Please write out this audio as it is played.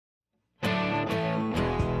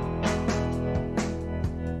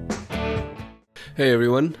Hey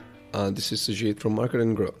everyone, this is Sujit from Market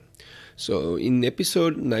and Grow. So in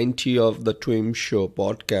episode 90 of the Twim Show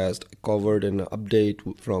podcast, I covered an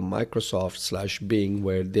update from Microsoft Bing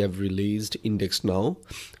where they have released IndexNow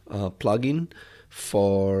plugin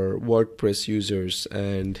for WordPress users.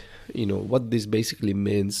 And what this basically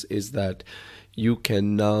means is that you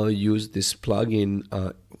can now use this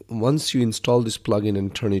plugin. Once you install this plugin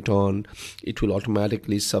and turn it on, it will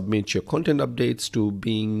automatically submit your content updates to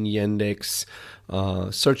Bing, Yandex,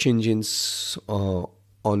 search engines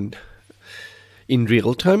in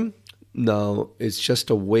real time. Now, it's just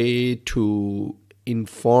a way to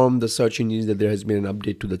inform the search engines that there has been an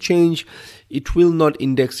update to the change. It will not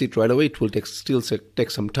index it right away. It will still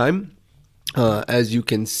take some time. As you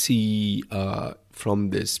can see from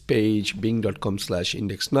this page,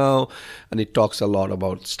 bing.com/indexnow, and it talks a lot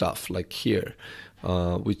about stuff like here,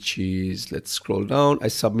 which is, let's scroll down. I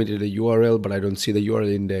submitted a URL, but I don't see the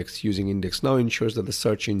URL index. Using IndexNow ensures that the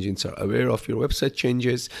search engines are aware of your website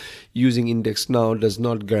changes. Using IndexNow does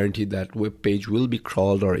not guarantee that web page will be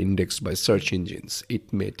crawled or indexed by search engines.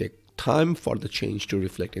 It may take time for the change to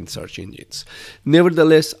reflect in search engines.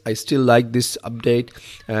 Nevertheless, I still like this update,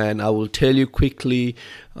 and I will tell you quickly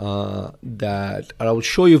I will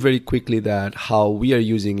show you very quickly that how we are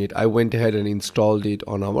using it. I went ahead and installed it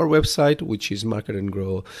on our website, which is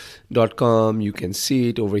marketandgrow.com. You can see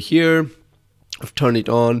it over here. I've turned it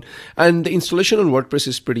on, and the installation on WordPress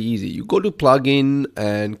is pretty easy. You go to plugin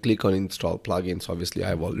and click on install plugins. Obviously,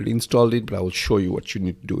 I've already installed it, but I will show you what you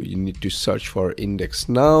need to do. You need to search for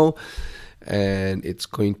IndexNow, and it's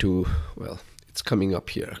going to, well, it's coming up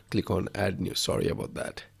here. Click on add new. Sorry about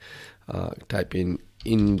that. Type in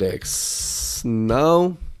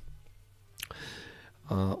IndexNow.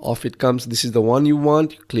 Off it comes. This is the one you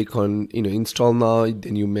want. You click on install now,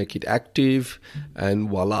 then you make it active, and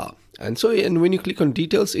voila. And when you click on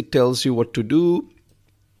details, it tells you what to do,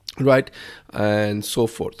 right, and so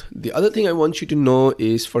forth. The other thing I want you to know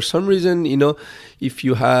is, for some reason, if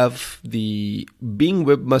you have the Bing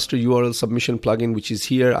Webmaster URL submission plugin, which is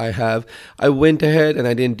here, I went ahead and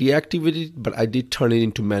I didn't deactivate it, but I did turn it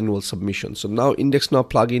into manual submission. So now IndexNow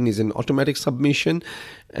plugin is in automatic submission,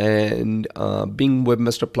 and Bing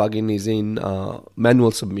Webmaster plugin is in manual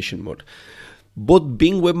submission mode. Both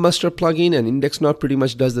Bing Webmaster plugin and IndexNow pretty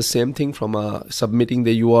much does the same thing from submitting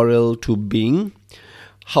the URL to Bing.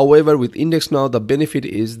 However, with IndexNow, the benefit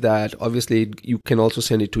is that obviously you can also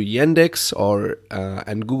send it to Yandex,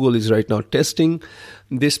 and Google is right now testing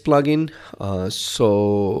this plugin.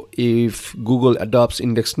 So if Google adopts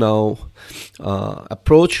IndexNow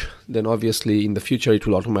approach, then obviously in the future it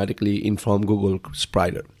will automatically inform Google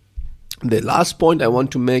Sprider. The last point I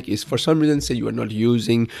want to make is, for some reason, say you are not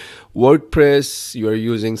using WordPress, you are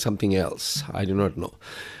using something else. I do not know.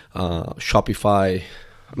 Shopify.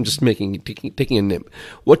 I'm just taking a name.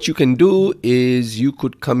 What you can do is you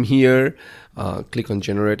could come here, click on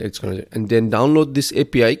generate. And then download this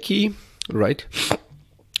API key, right?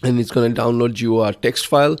 And it's going to download you a text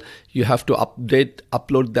file. You have to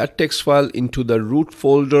upload that text file into the root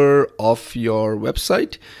folder of your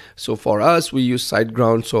website. So for us, we use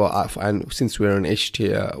SiteGround. So and since we're in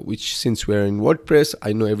HTML, since we're in WordPress,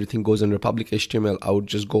 I know everything goes under public HTML. I would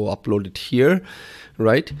just go upload it here,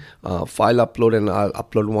 right? File upload, and I'll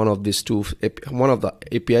upload one of the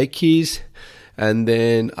API keys, and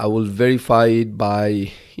then I will verify it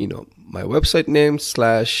by my website name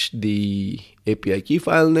 / the API key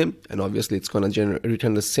file name, and obviously it's going to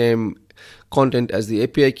return the same content as the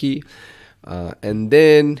API key. And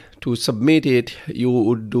then to submit it, you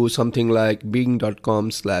would do something like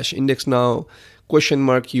bing.com/indexnow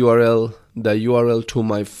URL, the URL to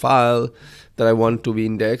my file that I want to be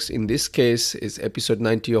indexed. In this case is episode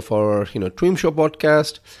 90 of our Twim Show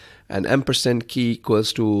podcast, and ampersand key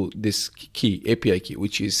equals to this key, API key,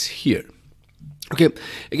 which is here. Okay,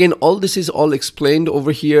 again, all this is all explained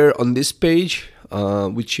over here on this page,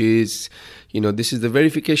 which is, this is the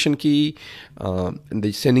verification key, and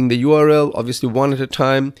they're sending the URL, obviously one at a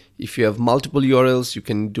time. If you have multiple URLs, you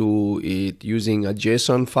can do it using a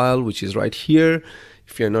JSON file, which is right here.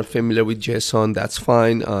 If you're not familiar with JSON, that's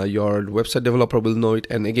fine. Your website developer will know it.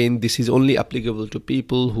 And again, this is only applicable to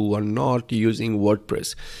people who are not using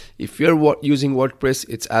WordPress. If you're using WordPress,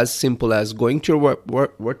 it's as simple as going to your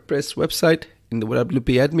WordPress website, in the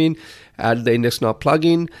WP admin, add the IndexNow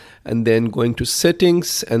plugin, and then going to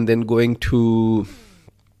settings, and then going to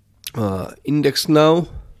IndexNow,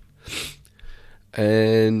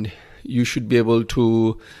 and you should be able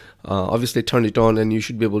to obviously turn it on, and you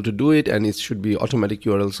should be able to do it, and it should be automatic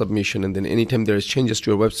URL submission, and then anytime there is changes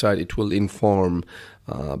to your website, it will inform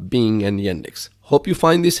Bing and Yandex. Hope you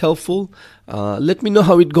find this helpful. Let me know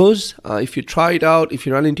how it goes. If you try it out, if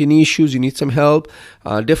you run into any issues, you need some help,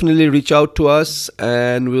 definitely reach out to us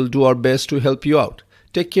and we'll do our best to help you out.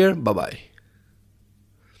 Take care. Bye-bye.